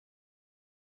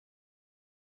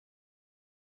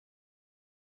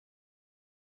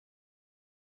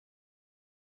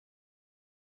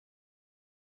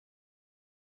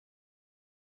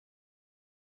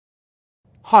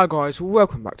Hi guys,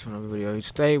 welcome back to another video.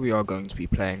 Today we are going to be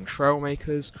playing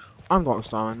Trailmakers. I'm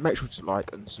DarkzoneDiamond. Make sure to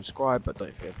like and subscribe, but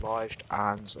don't feel obliged,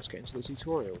 and let's get into the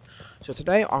tutorial. So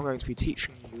today I'm going to be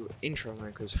teaching you in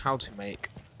Trailmakers how to make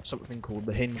something called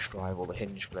the Hinge Drive or the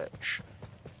Hinge glitch.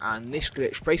 And this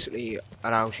glitch basically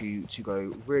allows you to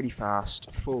go really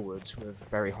fast forwards with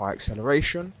very high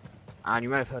acceleration. And you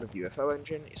may have heard of the UFO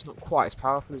engine. It's not quite as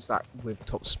powerful as that with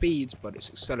top speeds, but its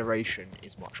acceleration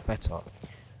is much better.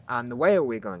 And the way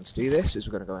we're going to do this is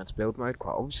we're going to go into build mode,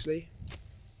 quite obviously.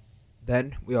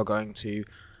 Then we are going to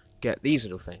get these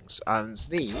little things, and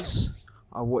these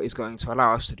are what is going to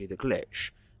allow us to do the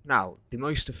glitch. Now, the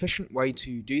most efficient way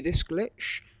to do this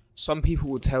glitch, some people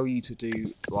will tell you to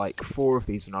do like 4 of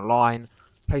these in a line,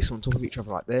 place them on top of each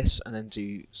other like this, and then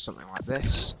do something like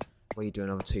this, where you do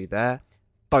another 2 there.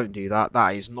 Don't do that,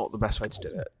 that is not the best way to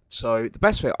do it. So the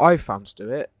best way I've found to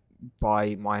do it,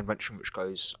 by my invention, which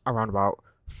goes around about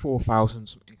 4,000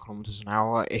 something kilometers an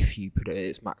hour if you put it at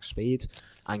its max speed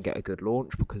and get a good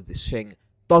launch, because this thing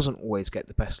doesn't always get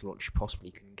the best launch you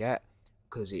possibly can get,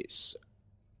 because it's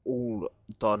all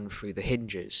done through the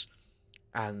hinges,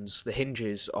 and the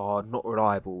hinges are not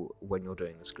reliable when you're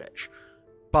doing this glitch,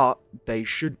 but they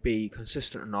should be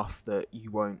consistent enough that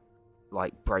you won't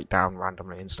like break down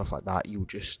randomly and stuff like that. You'll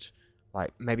just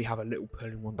like maybe have a little pull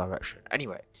in one direction.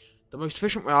 Anyway, the most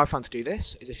efficient way I found to do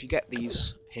this is if you get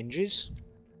these hinges.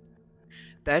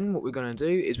 Then what we're going to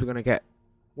do is we're going to get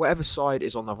whatever side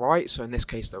is on the right, so in this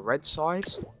case the red side,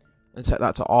 and set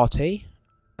that to RT.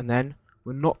 And then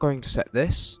we're not going to set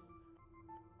this,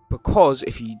 because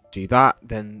if you do that,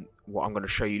 then what I'm going to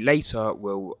show you later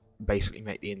will basically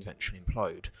make the invention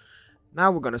implode. Now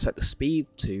we're going to set the speed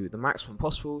to the maximum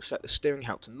possible, set the steering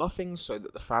help to nothing, so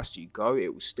that the faster you go,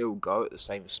 it will still go at the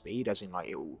same speed, as in like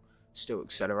it will still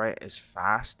accelerate as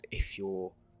fast if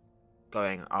you're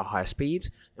going at a higher speed.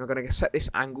 And we're going to set this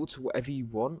angle to whatever you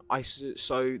want.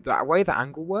 So the way the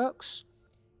angle works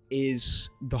is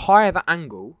the higher the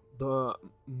angle, the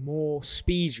more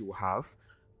speed you'll have,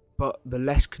 but the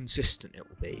less consistent it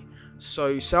will be.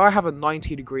 So I have a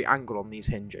 90-degree angle on these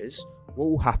hinges. What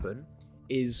will happen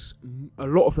is a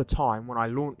lot of the time when I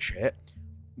launch it,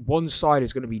 one side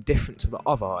is going to be different to the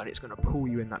other, and it's going to pull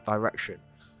you in that direction.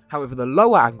 However, the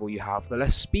lower angle you have, the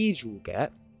less speed you will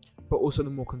get, but also the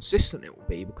more consistent it will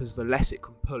be, because the less it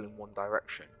can pull in one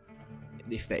direction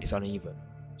if that is uneven.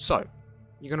 So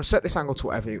you're going to set this angle to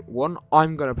whatever you want.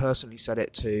 I'm going to personally set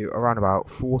it to around about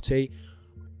 40.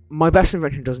 My best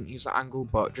invention doesn't use that angle,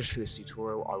 but just for this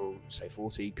tutorial I will say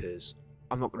 40, because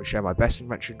I'm not going to share my best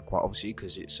invention, quite obviously,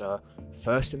 because it's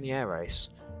first in the air race.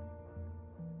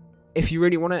 If you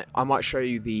really want it, I might show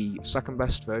you the second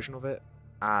best version of it,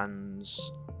 and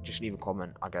just leave a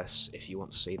comment, I guess, if you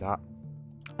want to see that.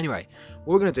 Anyway,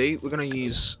 what we're going to do, we're going to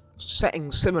use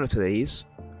settings similar to these.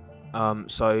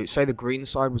 So say the green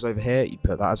side was over here, you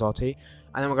put that as RT, and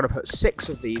then we're going to put 6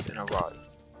 of these in a row.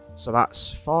 So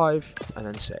that's 5 and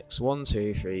then 6. 1,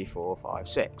 2, 3, 4, 5,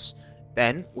 6.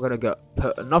 Then we're going to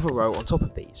put another row on top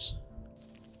of these.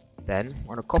 Then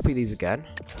we're going to copy these again,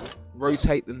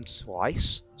 rotate them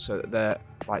twice so that they're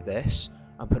like this,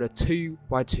 and put a 2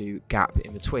 by 2 gap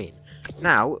in between.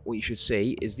 Now what you should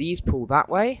see is these pull that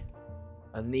way,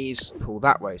 and these pull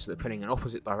that way, so they're pulling in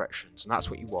opposite directions, and that's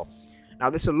what you want. Now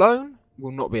this alone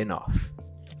will not be enough.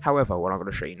 However, what I'm going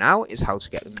to show you now is how to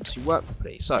get them to work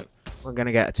properly. So we're going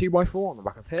to get a 2x4 on the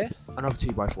back of here, another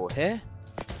 2x4 here,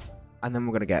 and then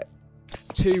we're going to get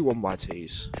 2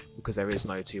 1x2s, because there is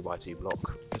no 2x2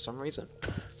 block for some reason.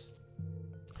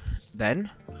 Then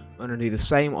we're going to do the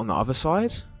same on the other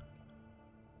side.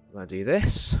 We're going to do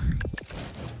this.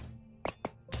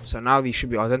 So now these should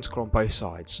be identical on both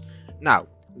sides. Now,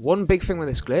 one big thing with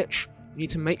this glitch, you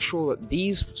need to make sure that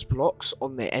these blocks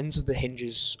on the ends of the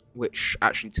hinges which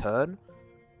actually turn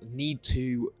need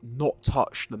to not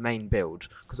touch the main build,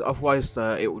 because otherwise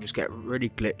it will just get really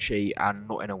glitchy and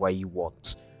not in a way you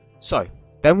want. So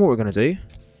then what we're going to do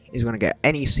is we're going to get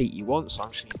any seat you want. So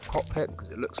I'm just going to use the cockpit because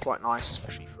it looks quite nice,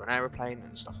 especially for an aeroplane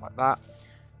and stuff like that.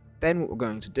 Then what we're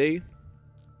going to do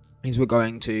is we're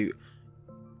going to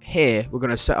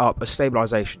set up a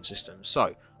stabilization system.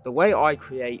 So the way I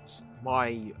create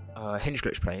my hinge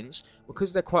glitch planes,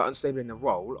 because they're quite unstable in the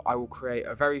roll, I will create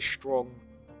a very strong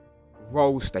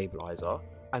roll stabilizer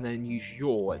and then use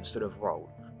yaw instead of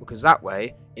roll, because that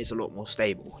way it's a lot more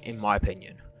stable, in my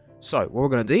opinion. So what we're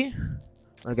going to do, I'm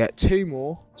going to get 2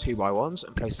 more 2x1s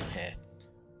and place them here.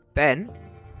 Then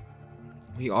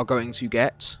we are going to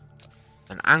get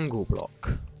an angle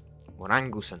block, or an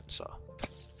angle sensor.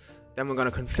 Then we're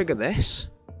going to configure this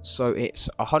so it's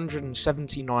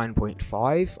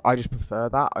 179.5. I just prefer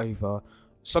that over,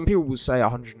 some people will say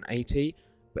 180.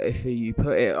 but if you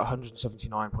put it at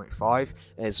 179.5,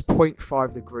 there's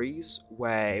 0.5 degrees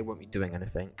where it won't be doing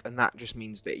anything, and that just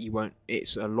means that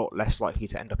it's a lot less likely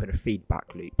to end up in a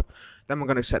feedback loop. Then we're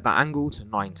going to set that angle to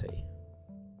 90.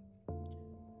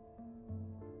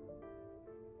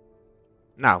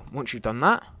 Now, once you've done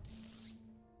that,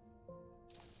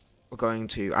 we're going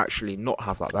to actually not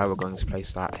have that there, we're going to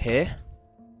place that here.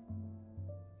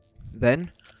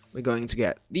 Then we're going to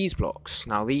get these blocks.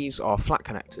 Now these are flat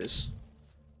connectors.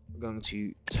 We're going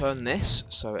to turn this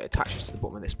so it attaches to the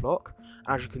bottom of this block.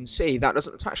 And as you can see, that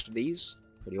doesn't attach to these,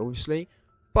 pretty obviously.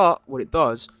 But what it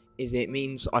does is it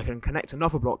means I can connect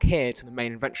another block here to the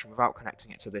main invention without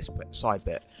connecting it to this side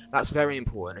bit. That's very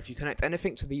important. If you connect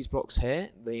anything to these blocks here,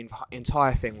 the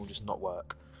entire thing will just not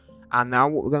work. And now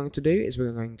what we're going to do is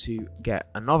we're going to get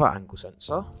another angle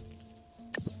sensor.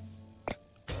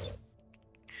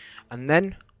 And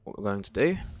then what we're going to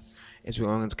do is we're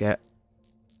going to get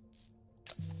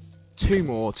 2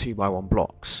 more 2x1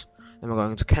 blocks. Then we're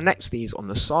going to connect these on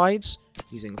the sides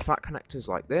using flat connectors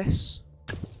like this.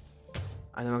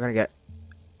 And then we're going to get,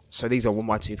 so these are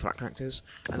 1x2 flat connectors.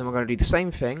 And then we're going to do the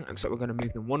same thing, except we're going to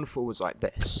move them one forwards like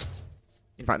this.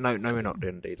 In fact, no, we're not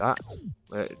going to do that.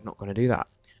 We're not going to do that.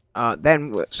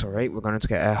 Then, we're going to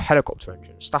get a helicopter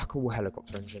engine, stackable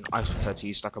helicopter engine. I prefer to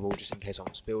use stackable just in case I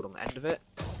want to build on the end of it.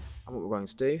 And what we're going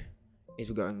to do is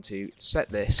we're going to set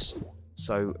this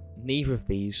so neither of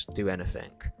these do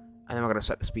anything. And then we're going to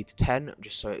set the speed to 10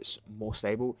 just so it's more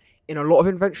stable. In a lot of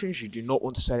inventions, you do not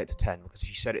want to set it to 10 because if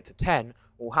you set it to 10,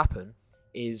 what will happen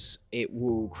is it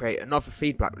will create another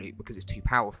feedback loop because it's too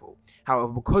powerful.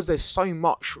 However, because there's so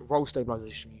much roll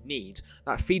stabilization you need,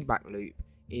 that feedback loop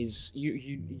is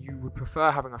you would prefer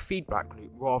having a feedback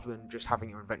loop rather than just having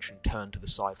your invention turned to the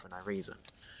side for no reason.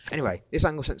 Anyway, this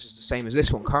angle sensor is the same as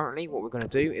this one currently. What we're going to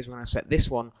do is we're going to set this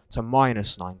one to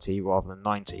minus 90 rather than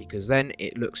 90, because then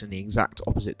it looks in the exact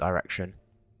opposite direction.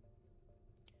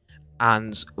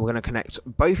 And we're going to connect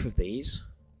both of these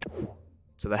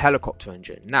to the helicopter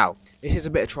engine. Now, this is a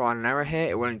bit of trial and error here.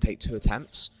 It will only take 2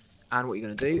 attempts. And what you're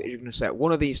going to do is you're going to set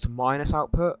one of these to minus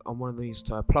output and one of these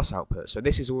to plus output. So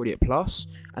this is already at plus,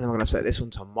 and then we're going to set this one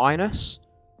to minus.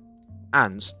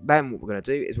 And then what we're going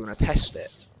to do is we're going to test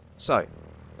it. So,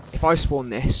 if I spawn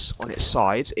this on its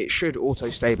sides, it should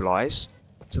auto-stabilize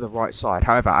to the right side.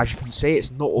 However, as you can see,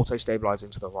 it's not auto-stabilizing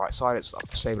to the right side, it's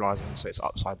stabilizing so it's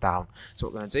upside down. So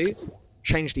what we're going to do,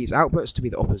 change these outputs to be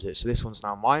the opposite. So this one's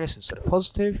now minus instead of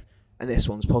positive, and this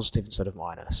one's positive instead of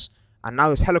minus. And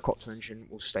now this helicopter engine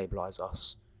will stabilize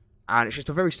us. And it's just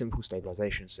a very simple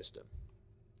stabilization system.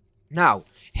 Now,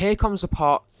 here comes the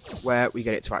part where we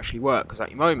get it to actually work, because at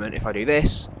the moment, if I do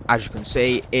this, as you can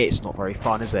see, it's not very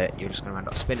fun, is it? You're just going to end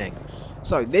up spinning.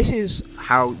 So this is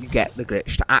how you get the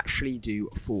glitch to actually do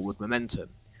forward momentum.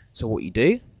 So what you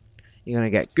do, you're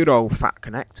going to get good old flat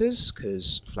connectors,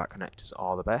 because flat connectors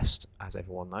are the best, as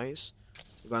everyone knows.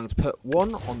 You're going to put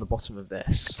one on the bottom of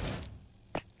this,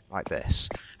 like this.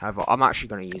 However, I'm actually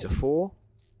going to use a 4,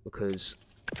 because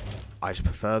I just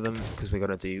prefer them, because we're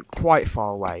going to do quite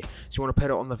far away. So you want to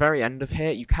put it on the very end of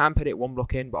here. You can put it one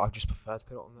block in, but I just prefer to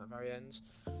put it on the very ends.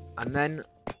 And then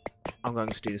I'm going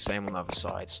to do the same on the other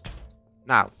sides.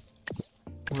 Now,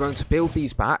 we're going to build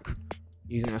these back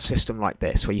using a system like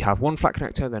this, where you have one flat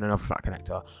connector, then another flat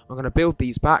connector. I'm going to build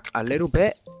these back a little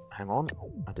bit. Hang on,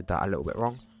 I did that a little bit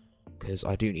wrong, because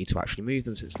I do need to actually move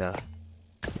them since they're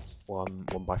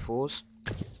 1x4s.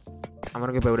 I'm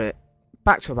going to go build it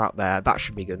back to about there. That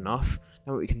should be good enough.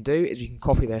 Then what we can do is we can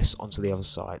copy this onto the other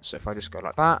side. So if I just go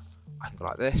like that, I can go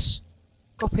like this,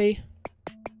 copy,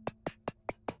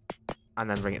 and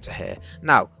then bring it to here.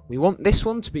 Now, we want this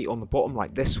one to be on the bottom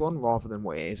like this one, rather than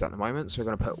what it is at the moment. So we're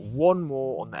going to put one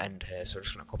more on the end here. So we're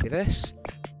just going to copy this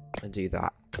and do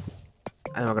that.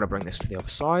 And then we're going to bring this to the other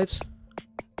side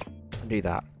and do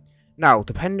that. Now,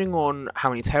 depending on how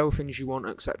many tail fins you want,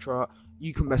 etc.,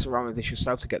 you can mess around with this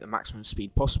yourself to get the maximum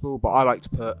speed possible, but I like to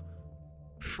put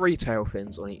 3 tail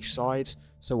fins on each side.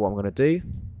 So what I'm going to do,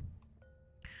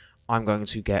 I'm going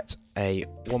to get a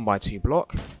 1x2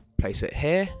 block, place it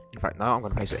here. In fact, no, I'm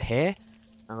going to place it here.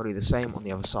 I'm going to do the same on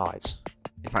the other sides.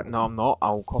 In fact, no, I'm not.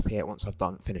 I'll copy it once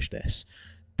I've finished this.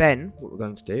 Then, what we're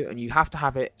going to do, and you have to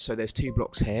have it so there's 2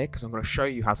 blocks here, because I'm going to show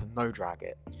you how to no-drag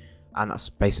it. And that's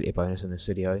basically a bonus in this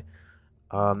video.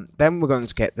 Then we're going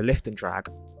to get the lift and drag.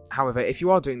 However, if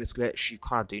you are doing this glitch, you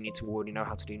kind of do need to already know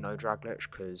how to do no drag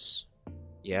glitch, because,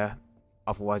 yeah,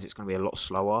 otherwise it's going to be a lot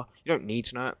slower. You don't need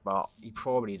to know it, but you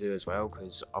probably do as well,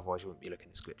 because otherwise you wouldn't be looking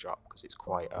this glitch up, because it's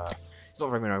quite, it's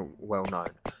not very well known.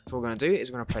 So what we're going to do is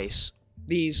we're going to place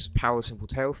these power simple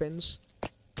tail fins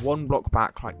 1 block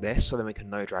back like this, so then we can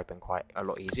no drag them quite a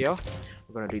lot easier.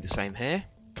 We're going to do the same here.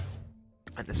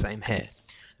 And the same here.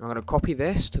 I'm going to copy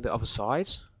this to the other side,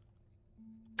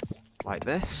 like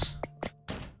this.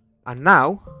 And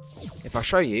now, if I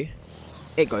show you,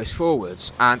 it goes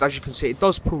forwards. And as you can see, it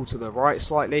does pull to the right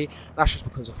slightly. That's just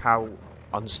because of how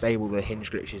unstable the hinge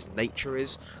glitch's nature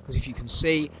is. Because if you can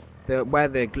see, where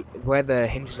the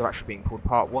hinges are actually being pulled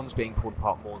apart, one's being pulled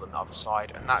apart more than the other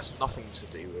side. And that's nothing to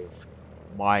do with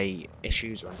my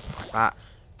issues or anything like that.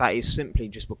 That is simply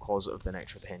just because of the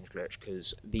nature of the hinge glitch,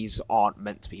 because these aren't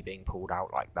meant to be being pulled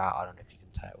out like that. I don't know if you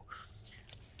can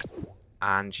tell.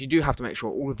 And you do have to make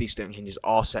sure all of these steering hinges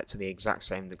are set to the exact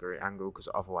same degree angle, because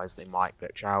otherwise they might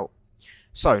glitch out.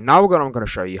 So now I'm going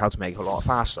to show you how to make it a lot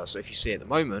faster. So if you see at the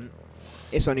moment,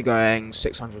 it's only going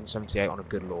 678 on a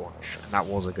good launch, and that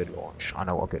was a good launch. I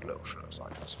know what a good launch looks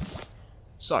like, trust me.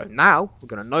 So now we're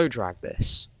going to no drag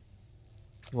this.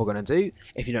 What we're going to do,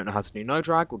 if you don't know how to do no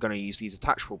drag, we're going to use these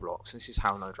attachable blocks. This is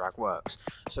how no drag works.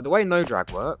 So the way no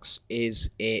drag works is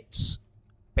it's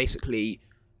basically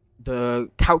the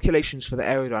calculations for the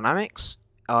aerodynamics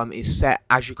is set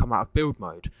as you come out of build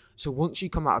mode. So once you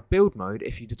come out of build mode,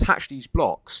 if you detach these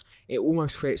blocks, it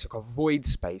almost creates like a void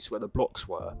space where the blocks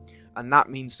were. And that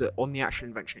means that on the actual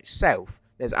invention itself,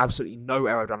 there's absolutely no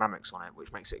aerodynamics on it,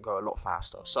 which makes it go a lot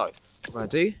faster. So what we're going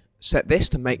to do, set this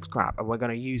to make scrap, and we're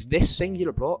going to use this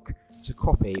singular block to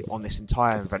copy on this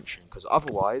entire invention, because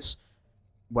otherwise,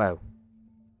 well,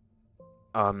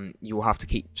 you will have to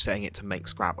keep setting it to make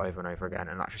scrap over and over again,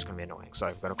 and that's just going to be annoying. So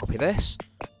I'm going to copy this,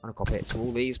 I'm going to copy it to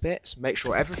all these bits, make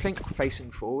sure everything facing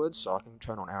forwards, so I can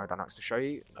turn on aerodynamics to show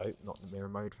you. No, not the mirror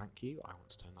mode, thank you, I want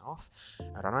to turn that off.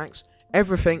 Aerodynamics.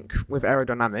 Everything with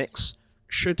aerodynamics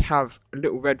should have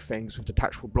little red things with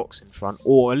detachable blocks in front,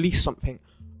 or at least something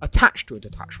attached to a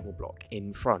detachable block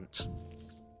in front.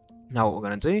 Now what we're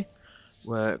going to do,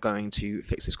 we're going to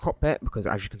fix this cockpit, because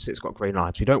as you can see it's got green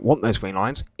lines. We don't want those green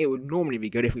lines. It would normally be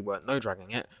good if we weren't no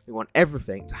dragging it. We want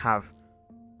everything to have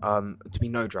to be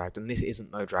no dragged, and this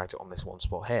isn't no dragged on this one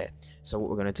spot here. So what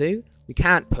we're going to do, we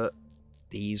can't put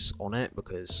these on it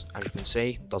because, as you can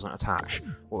see, it doesn't attach.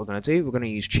 What we're going to do, we're going to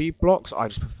use tube blocks. I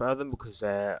just prefer them because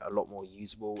they're a lot more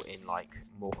usable in like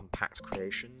more compact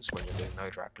creations when you're doing no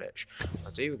drag glitch.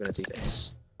 We're going to do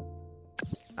this.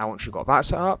 Now once you've got that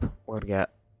set up, we're going to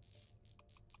get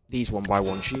these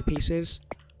 1x1 tube pieces.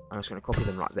 I'm just going to copy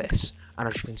them like this. And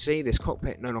as you can see, this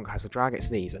cockpit no longer has the drag, it's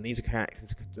these. And these are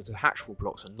connected to detachable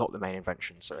blocks and not the main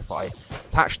invention. So if I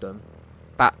attach them,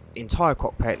 that entire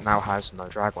cockpit now has no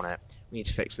drag on it. We need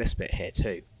to fix this bit here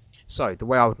too. So the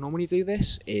way I would normally do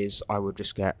this is I would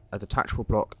just get a detachable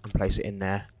block and place it in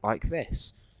there like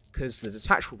this. Because the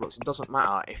detachable blocks, it doesn't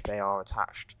matter if they are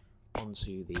attached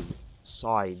onto the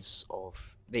sides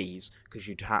of these, because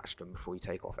you detach them before you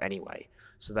take off anyway.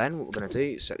 So then what we're going to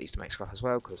do is set these to make scrap as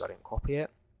well, because I didn't copy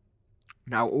it.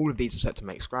 Now all of these are set to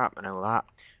make scrap and all that,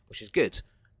 which is good.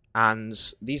 And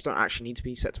these don't actually need to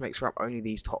be set to make scrap, only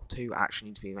these top two actually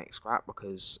need to be make scrap,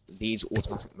 because these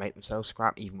automatically make themselves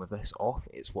scrap even with this off.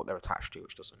 It's what they're attached to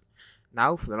which doesn't.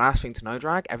 Now for the last thing to no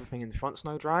drag, everything in the front's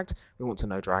no dragged, we want to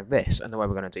no drag this, and the way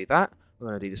we're going to do that, we're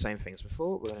going to do the same thing as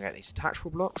before. We're going to get these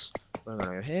detachable blocks, we're going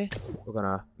to go here, we're going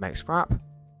to make scrap,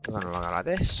 we're going to go like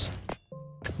this,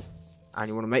 and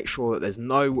you want to make sure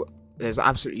that there's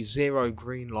absolutely zero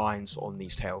green lines on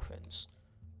these tail fins.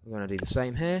 We're going to do the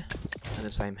same here and the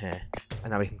same here,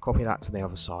 and now we can copy that to the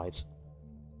other side.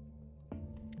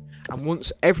 And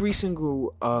once every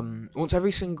single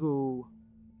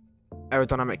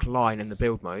aerodynamic line in the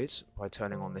build mode, by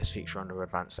turning on this feature under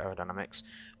advanced aerodynamics,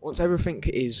 once everything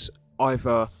is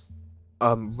either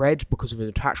red because of a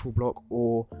detachable block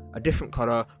or a different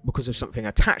colour because of something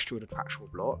attached to a detachable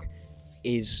block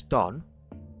is done,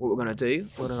 what we're going to do,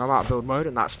 we're going to go out of build mode,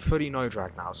 and that's fully no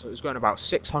drag now. So it's going about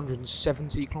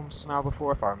 670 kilometers an hour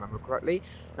before, if I remember correctly.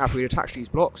 Now if we attach these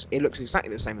blocks, it looks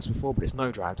exactly the same as before, but it's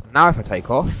no dragged. And now if I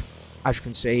take off, as you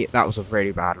can see, that was a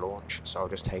really bad launch, so I'll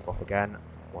just take off again.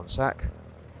 One sec.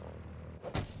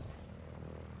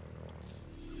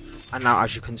 And now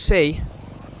as you can see,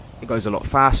 it goes a lot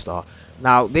faster.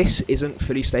 Now this isn't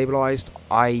fully stabilized.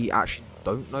 I actually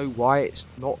don't know why it's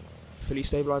not fully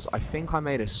stabilized. I think I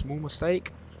made a small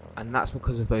mistake, and that's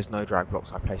because of those no drag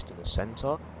blocks I placed in the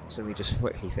center. So we just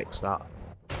quickly fix that.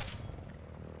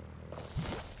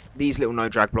 These little no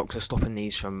drag blocks are stopping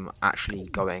these from actually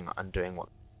going and doing what.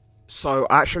 So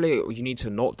actually you need to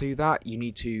not do that. You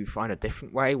need to find a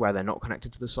different way where they're not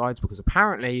connected to the sides, because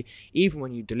apparently even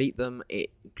when you delete them it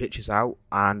glitches out,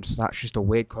 and that's just a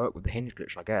weird quirk with the hinge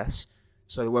glitch, I guess.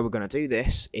 So the way we're going to do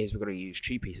this is we're going to use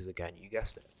tube pieces again, you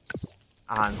guessed it.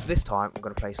 And this time I'm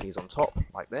going to place these on top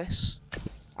like this,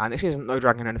 And this isn't no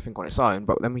dragging anything on its own,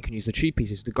 but then we can use the tube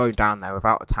pieces to go down there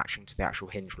without attaching to the actual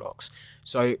hinge blocks.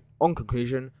 So, on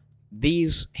conclusion,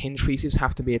 these hinge pieces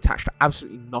have to be attached to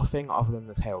absolutely nothing other than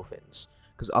the tail fins,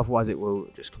 because otherwise it will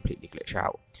just completely glitch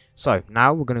out. So,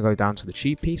 now we're going to go down to the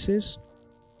tube pieces.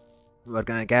 We're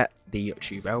going to get the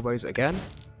tube elbows again.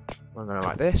 We're going to go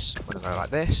like this, we're going to go like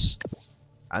this.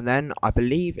 And then, I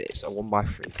believe it's a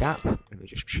 1x3 gap. Let me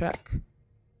just check.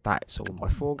 That's a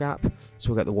 1x4 gap. So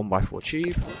we'll get the 1x4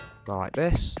 tube, go like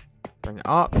this, bring it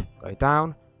up, go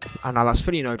down, and now that's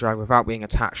fully no drag without being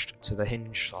attached to the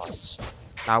hinge sides.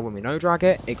 Now when we no drag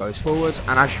it, it goes forwards,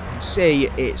 and as you can see,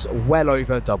 it's well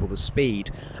over double the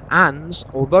speed. And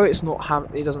although it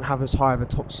doesn't have as high of a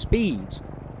top speed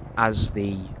as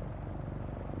the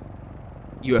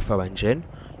UFO engine,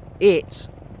 it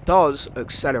does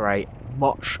accelerate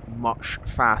much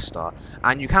faster,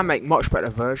 and you can make much better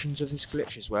versions of this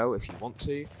glitch as well if you want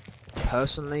to.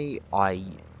 Personally, I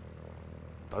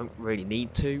don't really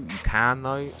need to. You can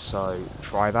though, so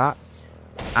try that.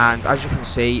 And as you can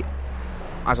see,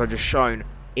 as I just shown,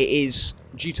 it is,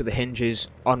 due to the hinges,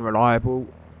 unreliable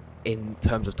in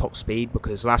terms of top speed,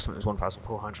 because last time it was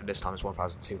 1,400, this time it's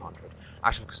 1,200.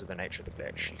 Actually, because of the nature of the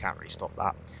glitch, you can't really stop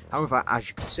that. However, as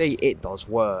you can see, it does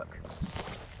work.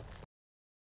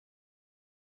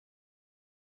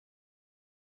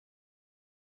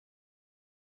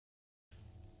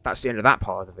 That's the end of that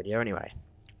part of the video anyway.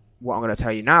 What I'm going to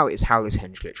tell you now is how this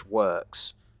hinge glitch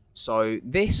works. So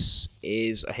this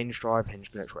is a hinge drive,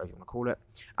 hinge glitch, whatever you want to call it.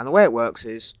 And the way it works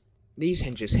is, these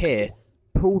hinges here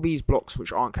pull these blocks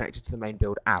which aren't connected to the main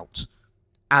build out.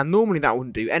 And normally that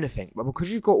wouldn't do anything, but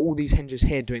because you've got all these hinges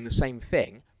here doing the same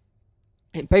thing,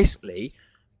 it basically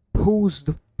pulls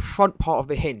the front part of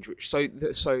the hinge, which so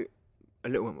a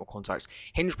little bit more context.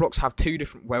 Hinge blocks have two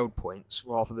different weld points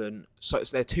rather than... So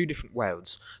they're two different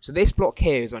welds. So this block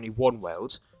here is only one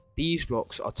weld. These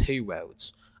blocks are two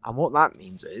welds. And what that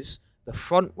means is the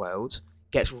front weld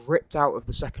gets ripped out of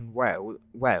the second weld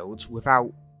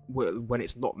without... when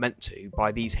it's not meant to,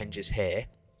 by these hinges here.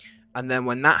 And then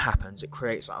when that happens, it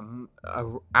creates an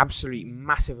absolute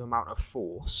massive amount of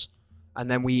force. And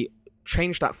then we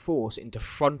change that force into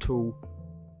frontal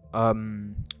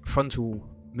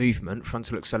movement,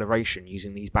 frontal acceleration,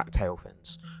 using these back tail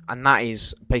fins. And that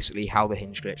is basically how the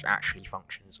hinge glitch actually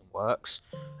functions and works.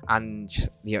 And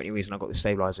the only reason I got the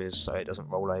stabilizer is so it doesn't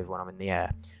roll over when I'm in the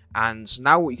air. And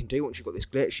now what you can do once you've got this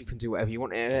glitch, you can do whatever you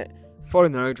want in it, follow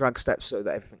the no drag steps so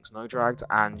that everything's no dragged,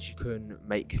 and you can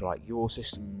make like your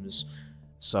systems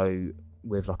so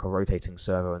with like a rotating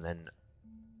servo and then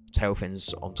tail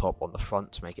fins on top on the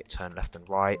front to make it turn left and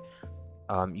right.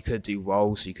 You could do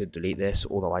roll, so you could delete this,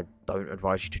 although I don't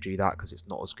advise you to do that because it's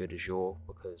not as good as your,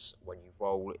 because when you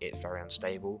roll it's very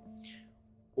unstable.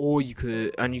 Or you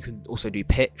could, and you can also do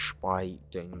pitch by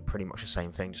doing pretty much the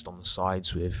same thing just on the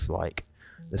sides with like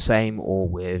the same, or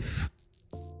with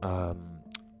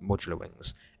modular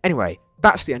wings. Anyway,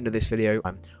 that's the end of this video.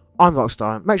 I'm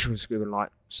DarkzoneDiamond. Make sure to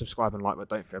subscribe and like, but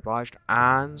don't feel obliged.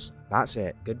 And that's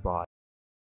it. Goodbye.